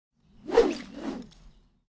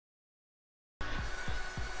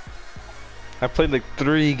I played like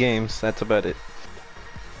 3 games. That's about it.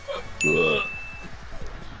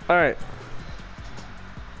 All right.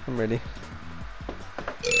 I'm ready.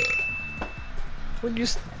 Would you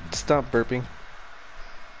stop burping?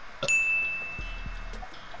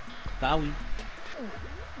 Bowie.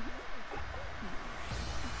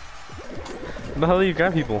 The hell do you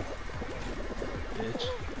grab people? Bitch.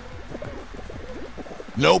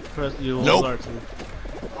 Nope. Press you Nope. R2.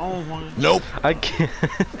 Oh my. Nope. I can't.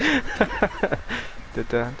 Da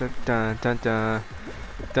da da da da da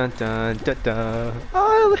da da da da.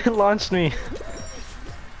 Oh, it launched me.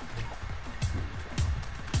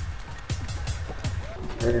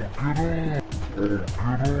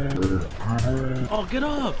 Oh, get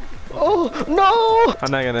up! Oh no!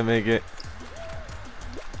 I'm not gonna make it.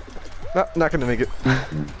 No, not gonna make it.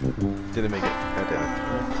 Didn't make it. God damn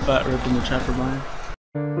it. Fat rip in the chat for Brian.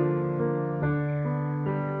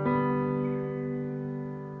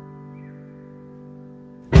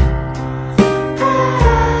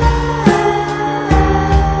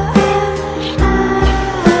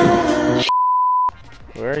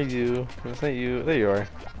 Where are you? That's not you. There you are.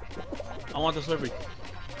 I want the slurpee.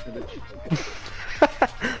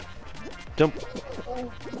 Jump.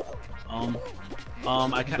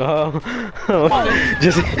 I can't.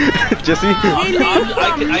 Jessee. Jessee. I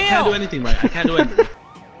can't do anything, right? I can't do anything.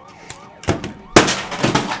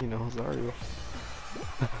 You know, Zario.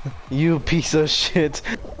 You piece of shit.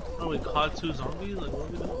 Oh, we caught 2 zombies? Like, what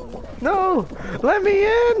are we doing? No! Let me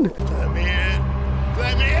in! Let me in.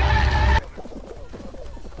 Let me in.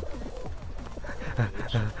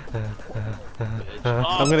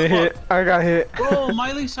 I'm gonna hit. I got hit. Bro,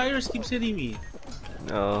 Miley Cyrus keeps hitting me.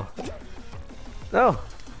 No. No.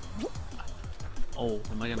 Oh,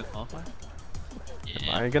 am I gonna qualify? Am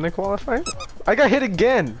I gonna qualify? I got hit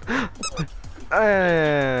again!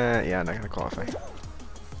 Yeah, I'm not gonna qualify.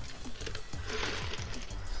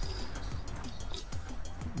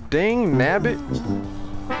 Dang nabbit!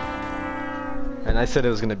 And I said it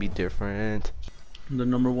was gonna be different. I'm the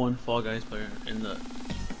 #1 Fall Guys player in the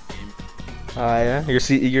game. Yeah? You're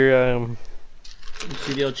CDL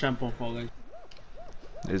champ on Fall Guys.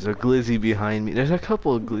 There's a glizzy behind me. There's a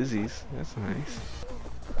couple of glizzies. That's nice.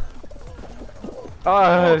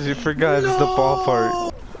 Oh, you forgot it's the ball part.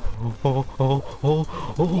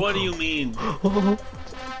 What do you mean? I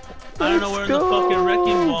don't know where in the fucking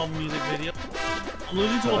Wrecking Ball music video. I'm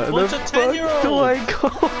losing to a bunch of 10-year-olds! Do I go?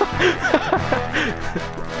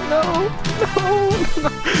 No, no, no.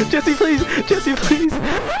 Jessee, please! Jessee, please!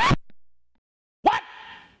 What?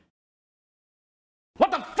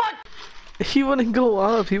 What the fuck? He wouldn't go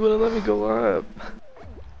up. He wouldn't let me go up.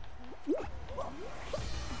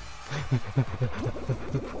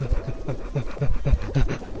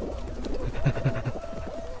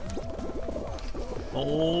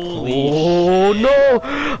 Holy Oh shit. no!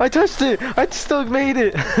 I touched it! I still made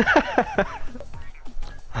it!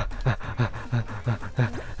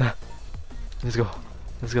 Let's go.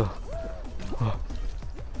 Let's go. Oh.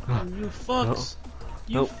 Oh. You fucks!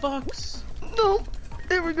 You Nope. fucks! No!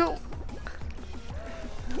 There we go!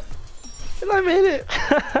 And I made it!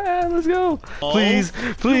 Let's go! Oh. Please!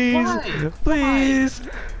 Please! Why? Please!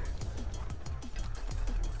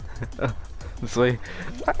 This way.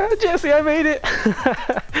 Jessee, I made it!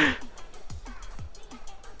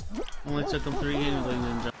 Only took him 3 games like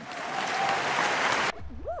ninja.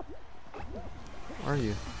 Where are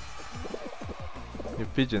you? You're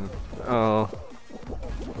pigeon. Oh.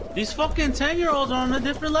 These fucking 10-year-olds are on a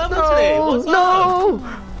different level today. What's up? No!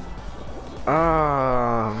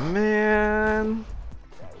 Ah, man.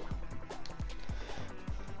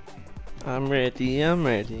 I'm ready. I'm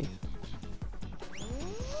ready.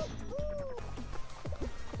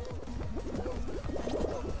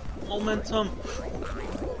 Momentum.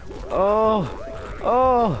 Oh,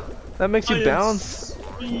 oh, that makes you bounce.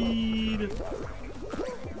 Speed.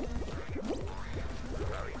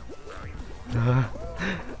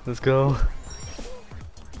 Let's go.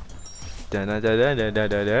 Da da da da da da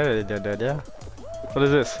da da da da. What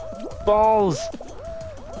is this? Balls!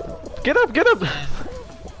 Get up! Get up!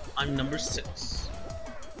 I'm #6.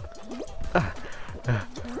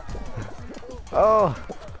 Oh!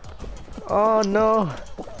 Oh no!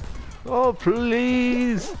 Oh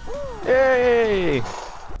please! Yay!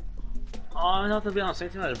 Oh, I'm not to be on the same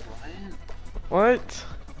team as Brian. What?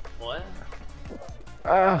 What?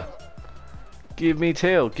 Ah! Give me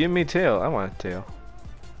tail! Give me tail! I want a tail.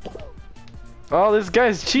 Oh, this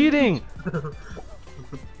guy's cheating!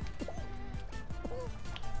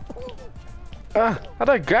 Ah! How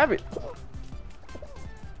do I grab it?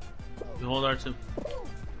 You hold R2.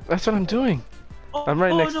 That's what I'm doing. Oh, I'm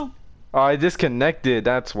right next. No. Oh, I disconnected.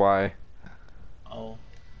 That's why. Oh.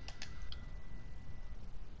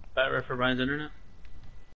 Bad ref for Ryan's internet?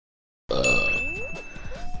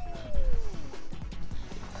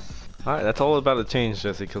 Alright, that's all about to change,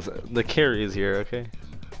 Jesse, because the carry is here, okay?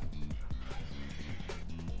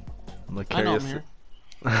 The I know carry I'm is... here.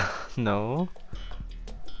 No.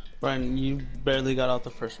 Ryan, you barely got out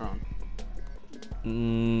the first round.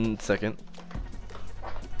 Second.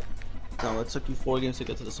 No, it took you 4 games to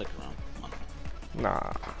get to the second round. Come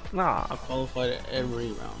on. Nah. I qualified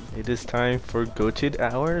every round. It is time for goated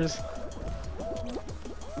hours.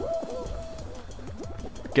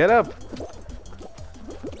 Get up!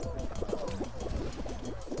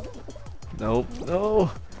 Nope.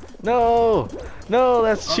 No! No! No,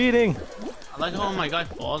 that's cheating! I like how when my guy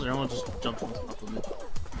falls, everyone just jumps on top of me.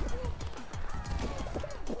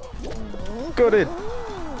 Goated!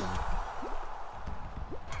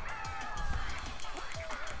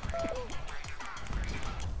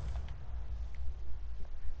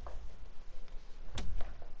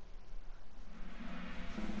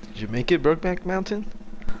 Did you make it, Brokeback Mountain?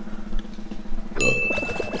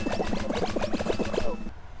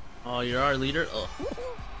 Oh, you're our leader? Oh.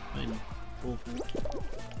 I mean, cool.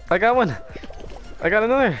 I got one! I got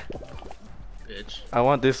another! Bitch. I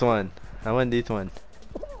want this one. I want this one.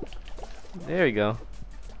 There we go.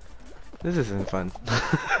 This isn't fun.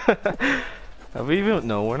 Are we even?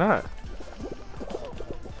 No, we're not.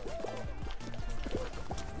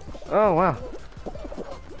 Oh, wow.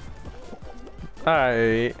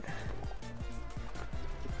 Alright.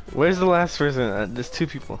 Where's the last person? There's 2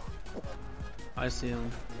 people. I see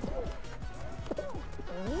him.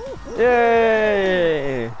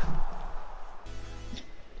 Yay!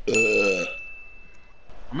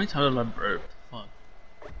 How many times have I burped? Fuck.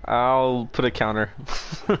 I'll put a counter.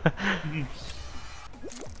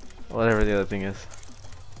 Whatever the other thing is.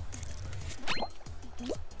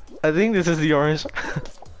 I think this is the orange.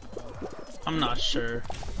 I'm not sure.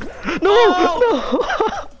 No! No!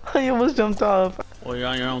 I almost jumped off. Well, you're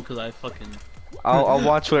on your own because I fucking... I'll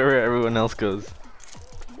watch where everyone else goes.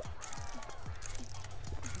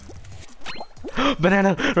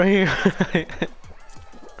 Banana! Right here!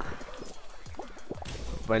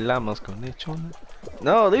 Bailamos con lechona.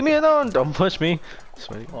 No, leave me alone! Don't push me!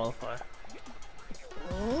 Sweaty. Qualify.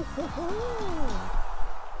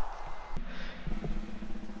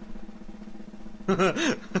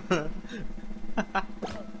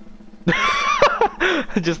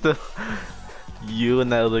 Just you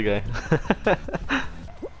and that other guy.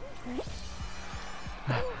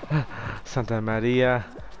 Santa Maria.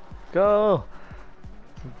 Go!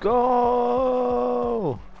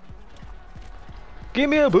 Go! Give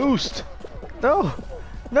me a boost! No!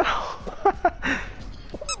 No!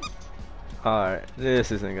 Alright,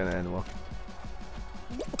 this isn't gonna end well.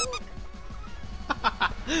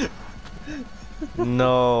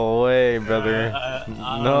 No way, brother.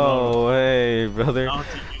 No way, brother. I don't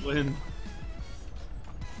think you win.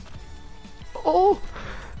 Oh!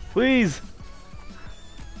 Please!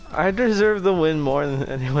 I deserve the win more than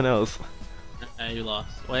anyone else. Hey, you lost.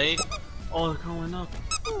 Wait. Oh, they're going up.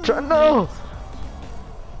 No!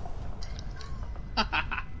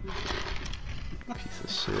 Piece of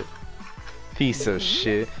shit. Piece of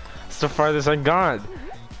shit. It's the farthest I got.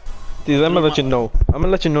 Dude, I'm gonna let you know. I'm gonna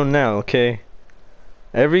let you know now, okay?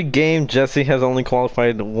 Every game, Jesse has only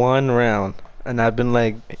qualified 1 round. And I've been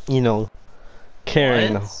like, you know,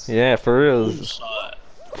 carrying them. Yeah, for real. Full shot.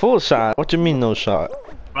 Full shot? What you mean no shot?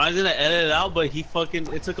 Brian's gonna edit it out, but he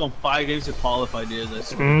fucking... It took him 5 games to qualify, dude.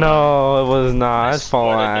 No, it was not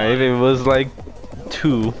 5. It was like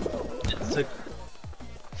 2.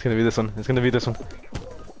 It's gonna be this one. It's gonna be this one.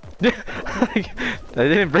 I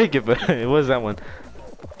didn't break it, but it was that one.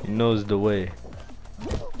 He knows the way.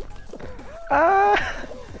 Ah!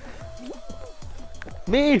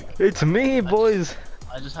 Me! It's me, boys!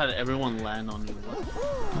 I just had everyone land on you.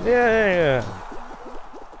 What? Yeah!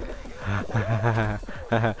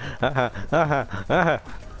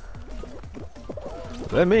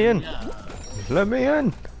 Let me in! Yeah. Let me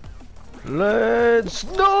in! Let's...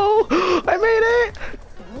 No! I made it!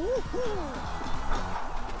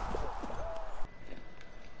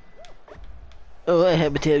 Oh, I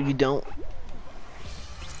have to tell you don't.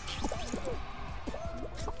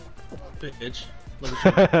 Bitch. Look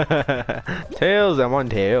at you. Tails, I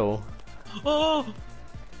want tail. Oh!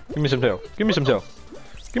 Give me some tail. Give me some tail.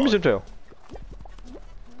 Give me some tail.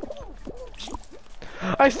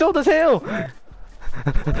 I stole the tail!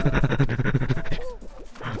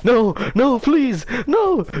 No, no, please,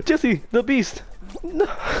 no, Jesse, the beast. No.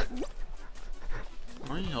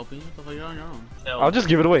 Why are you helping? What the fuck? You're on your own. I'll just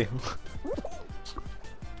give it away.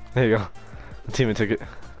 There you go. The teammate took it.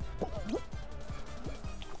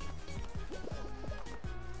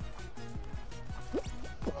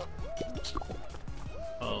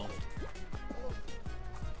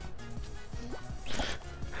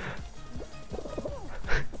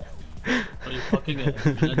 fucking it.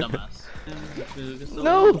 You're a dumbass.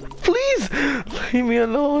 No, please! Leave me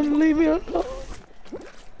alone, leave me alone.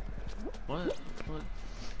 What?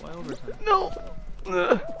 Why overtime? No!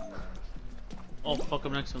 Oh, fuck,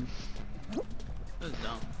 I'm next to him. That's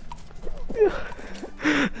down.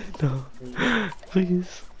 No.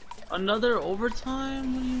 Please. Another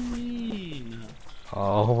overtime? What do you mean?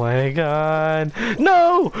 Oh my god.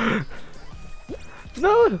 No!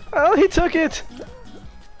 No! Oh, he took it!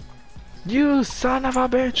 You son of a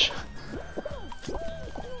bitch!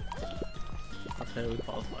 Okay, we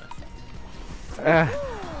qualify.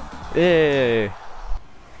 Yay!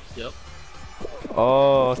 Yep.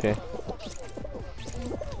 Oh, okay.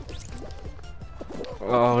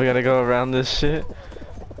 Oh, we gotta go around this shit.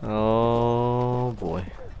 Oh boy.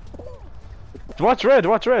 Watch red,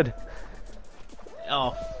 watch red!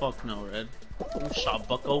 Oh, fuck no, Red. Shot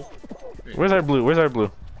bucko. Where's our blue? Where's our blue?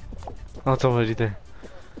 Oh, it's already there.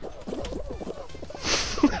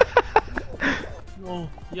 Oh,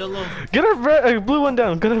 yellow. Get our red, blue one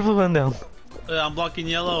down. Get our blue one down. I'm blocking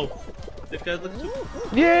yellow. This guy looks.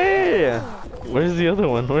 Yeah. Where's the other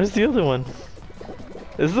one? Where's the other one?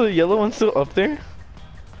 Is the yellow one still up there?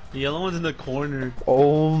 The yellow one's in the corner.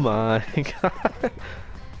 Oh my god.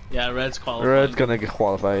 Yeah, Red's qualified. Red's gonna get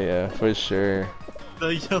qualified, yeah, for sure.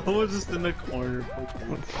 The yellow one's just in the corner.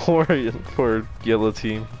 Poor yellow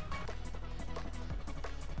team.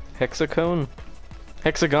 Hexacone?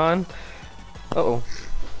 Hexagon? Uh-oh.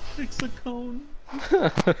 Hexacone.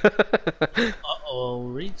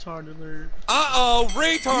 Uh-oh, retard alert. Uh-oh,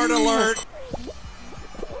 retard alert!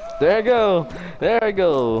 There I go! There I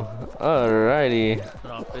go! Alrighty.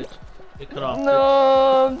 Cut off, bitch. Get cut off,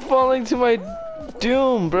 No, I'm falling to my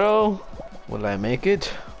doom, bro. Will I make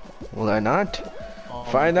it? Will I not? bitch. Oh,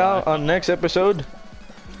 Find out on next episode.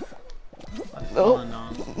 Nope. No.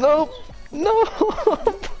 Nope. No.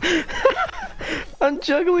 I'm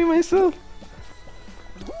juggling myself.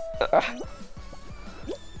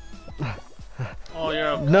 Oh, you're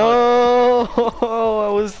a No.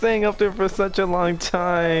 I was staying up there for such a long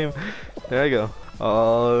time. There I go.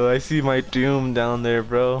 Oh, I see my doom down there,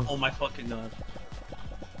 bro. Oh my fucking god.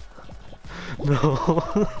 No.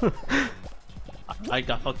 I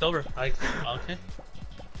got fucked over. Okay.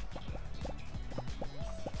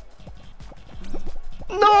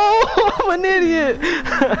 No, I'm an idiot.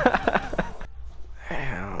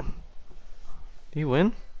 Damn. You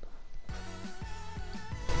win?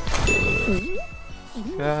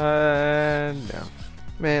 God damn.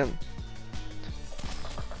 Man.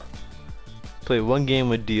 Play one game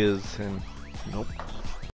with Diaz and nope.